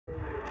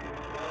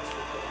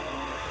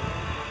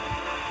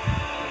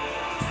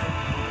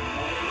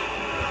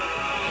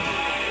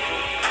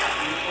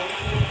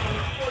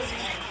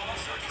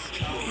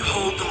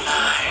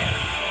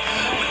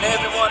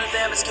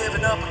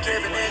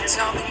giving in,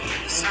 tell me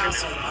this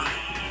house of mine.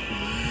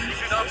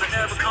 Nothing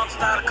ever comes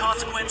without a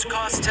consequence,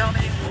 cause tell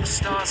me will the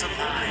stars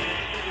align.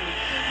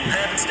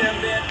 Heaven step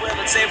in, will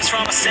it save us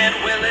from our sin,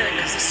 will it?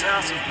 Cause this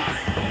house of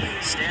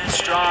mine stands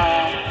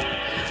strong.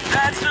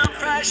 That's the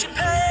price you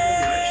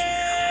pay.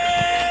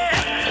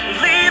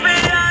 Leave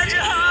behind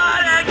your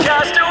heart and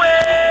cast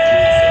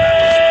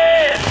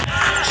away.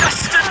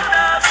 Just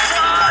another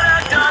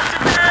product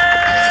of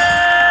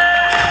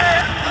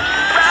today.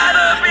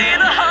 Rather be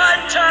the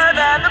hunter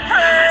than the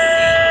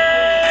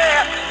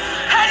prey.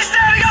 And you're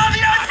standing on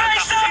the earth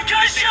face up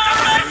cause you're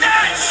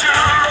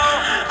unnatural.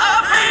 A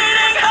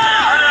beating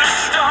heart of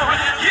stone.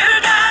 You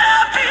gotta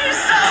be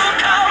so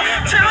cold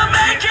to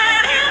make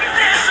it in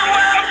this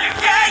world.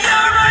 Yeah,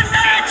 you're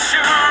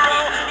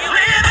unnatural.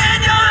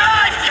 Living your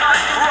life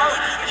cutthroat.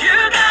 You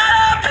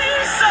gotta be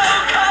so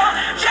cold.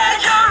 Yeah,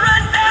 you're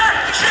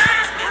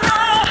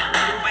unnatural.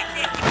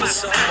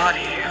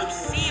 Somebody,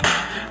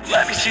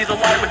 let me see the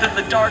light within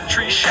the dark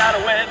tree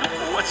shadowing.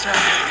 What's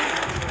happening?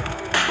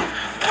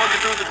 Looking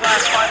through the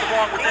glass, find the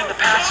wrong within the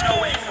past,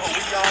 knowing what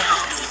we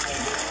are.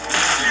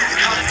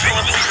 Come until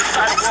it bleeds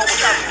inside a world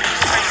without the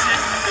space in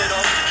the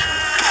middle.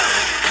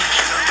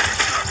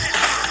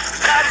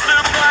 That's the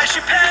price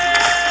you pay.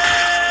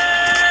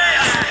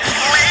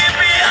 Leave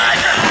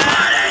behind your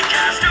heart and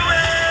cast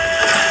away.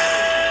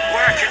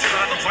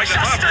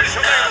 Just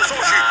another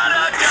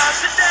product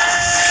of today.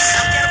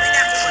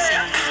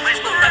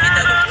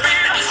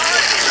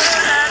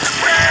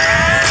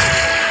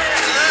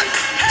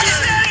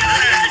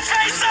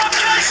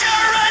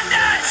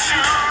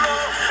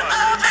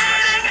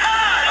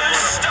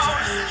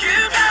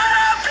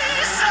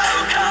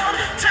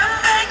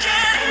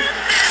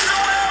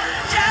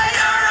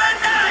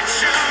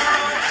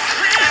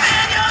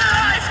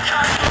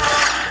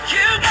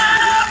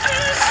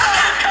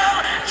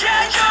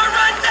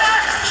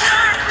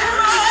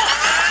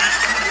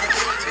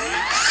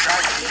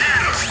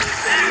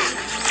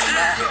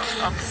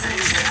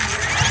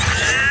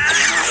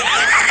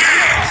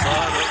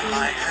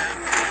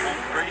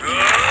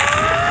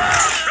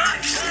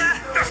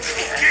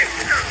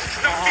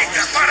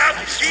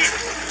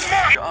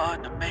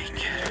 Gonna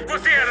make it.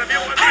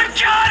 I'm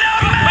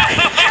gonna make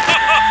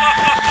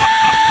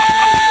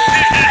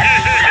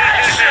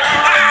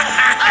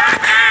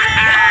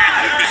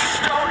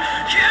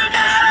You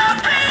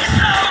gotta be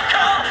so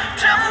cold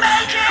to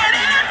make it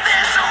in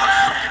this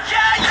world.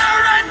 Yeah,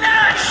 you're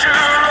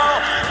unnatural.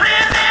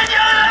 Living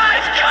your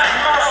life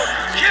cutthroat.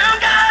 You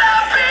gotta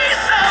be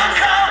so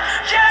cold.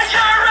 Yeah,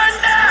 you're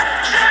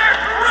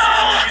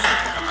unnatural.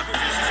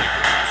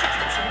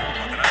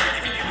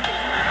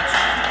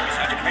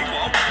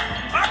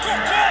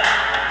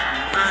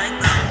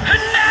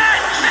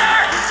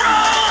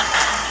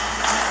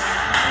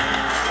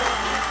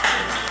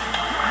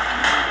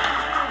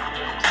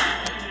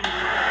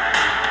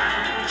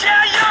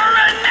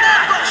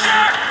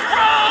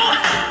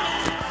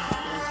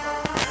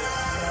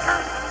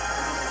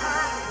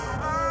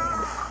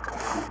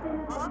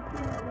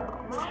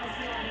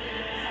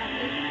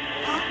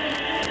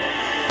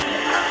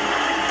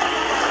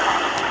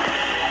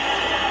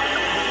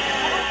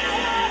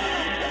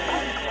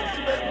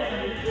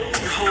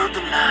 Hold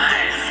the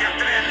line.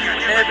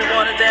 When every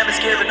one of them is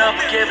giving up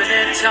and giving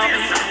in, tell me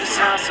this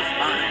house of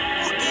mine.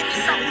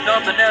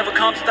 Nothing ever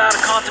comes without a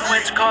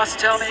consequence or cost.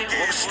 Tell me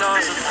will the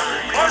stars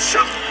align.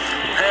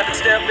 Heaven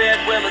step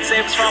in, will it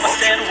save us from our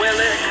sin? Will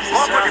it? Cause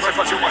this house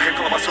of mine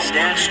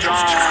stands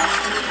strong.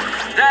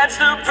 That's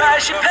the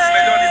price you pay.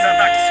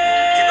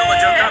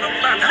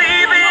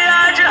 Leave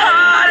behind your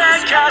heart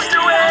and cast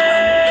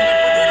away.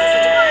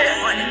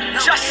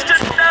 Just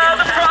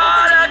another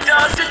product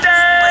of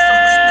today.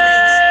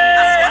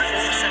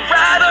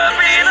 Rather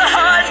be the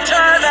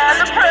hunter than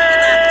the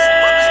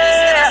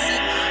prey.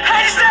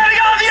 And you're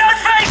standing on the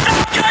earth face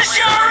up cause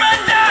you're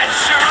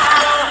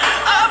unnatural.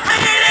 A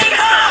beating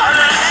heart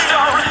of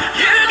stone.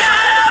 You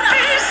gotta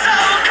be so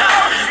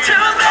cold to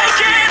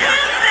make it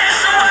in this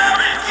world.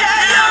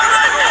 Yeah, you're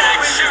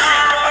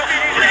unnatural.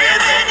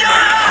 Living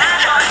your life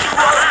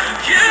cutthroat.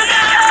 You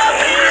gotta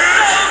be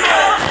so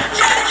cold.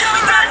 Yeah,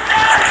 you're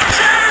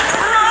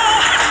unnatural.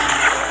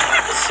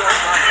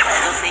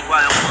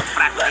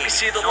 Let me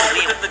see the light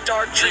within the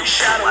dark tree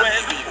shadowing.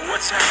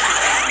 What's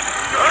happening?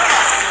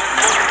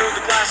 Looking through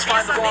the glass,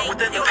 find the wrong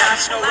within the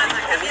past, knowing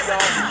what we are.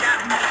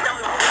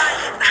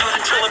 Cut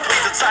until it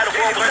bleeds inside a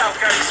world without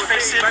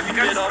space in the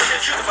middle.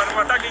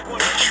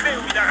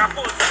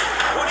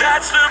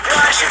 That's the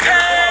price you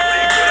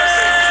pay.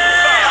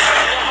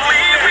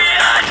 Leave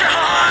behind your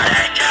heart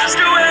and cast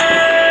away.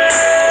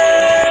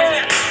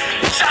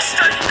 Just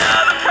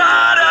another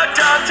product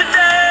of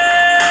today.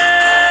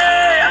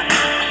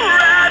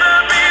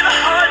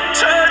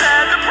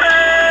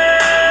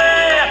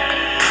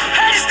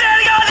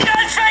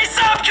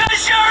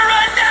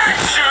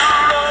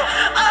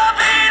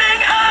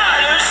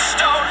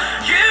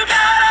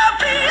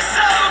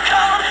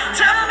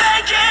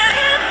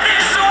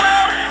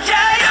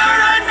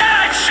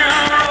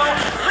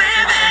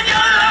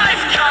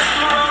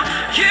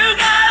 You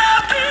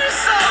gotta be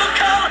so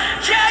cold.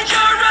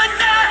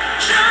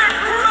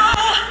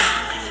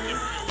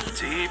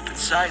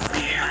 inside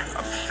me.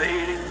 I'm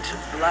fading to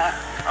black,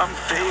 I'm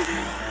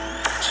fading.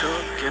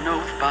 Took an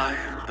oath by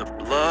the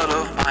blood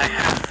of my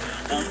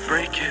hand. Won't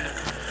break it,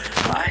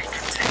 I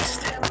can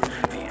taste it.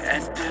 The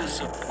end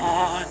is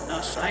upon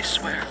us, I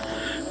swear.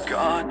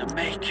 Gonna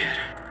make it,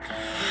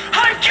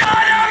 I'm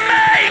gonna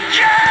make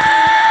it!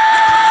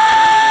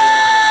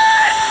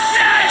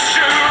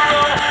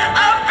 Natural,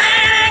 I'm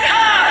beating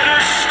heart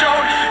of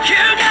stone.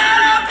 You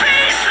gotta be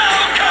so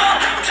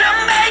cold to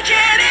make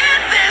it in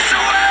this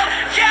world.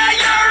 Yeah,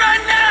 you're a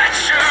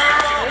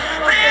natural,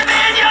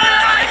 living your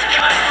life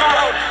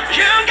cutthroat.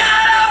 You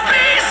gotta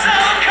be so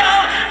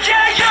cold.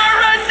 Yeah, you're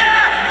a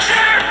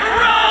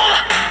natural.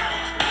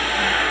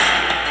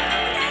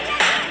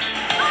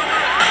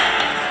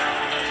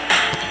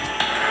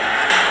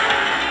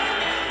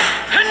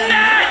 A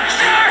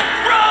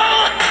natural.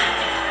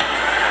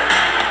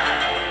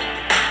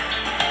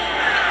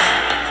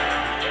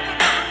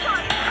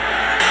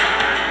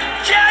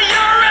 Yeah,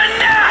 you're a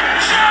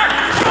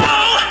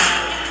natural.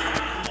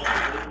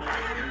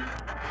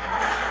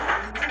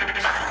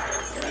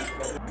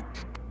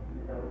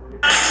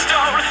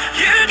 Stone.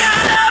 You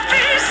gotta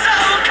be so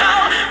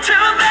cold to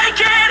make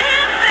it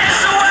in this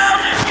world.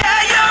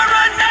 Yeah, you're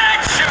a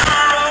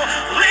natural,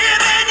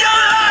 living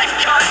your life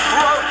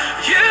cutthroat.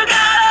 You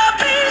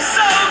gotta be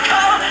so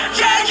cold.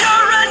 Yeah,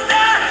 you're a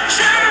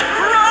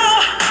natural.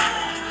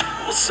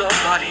 Will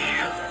somebody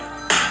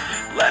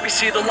let me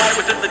see the light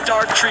within the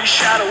dark tree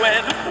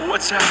shadowing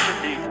what's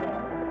happening?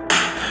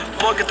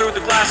 Looking through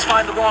the glass,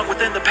 find the wrong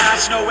within the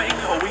past, knowing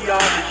we are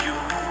the youth.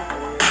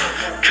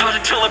 Cut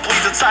until it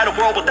bleeds inside a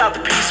world without the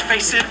peace.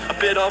 Face it, a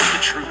bit of the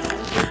truth.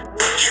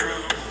 The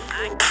truth.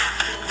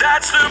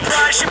 That's the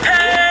price you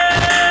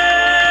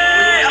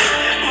pay.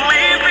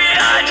 Leave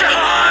behind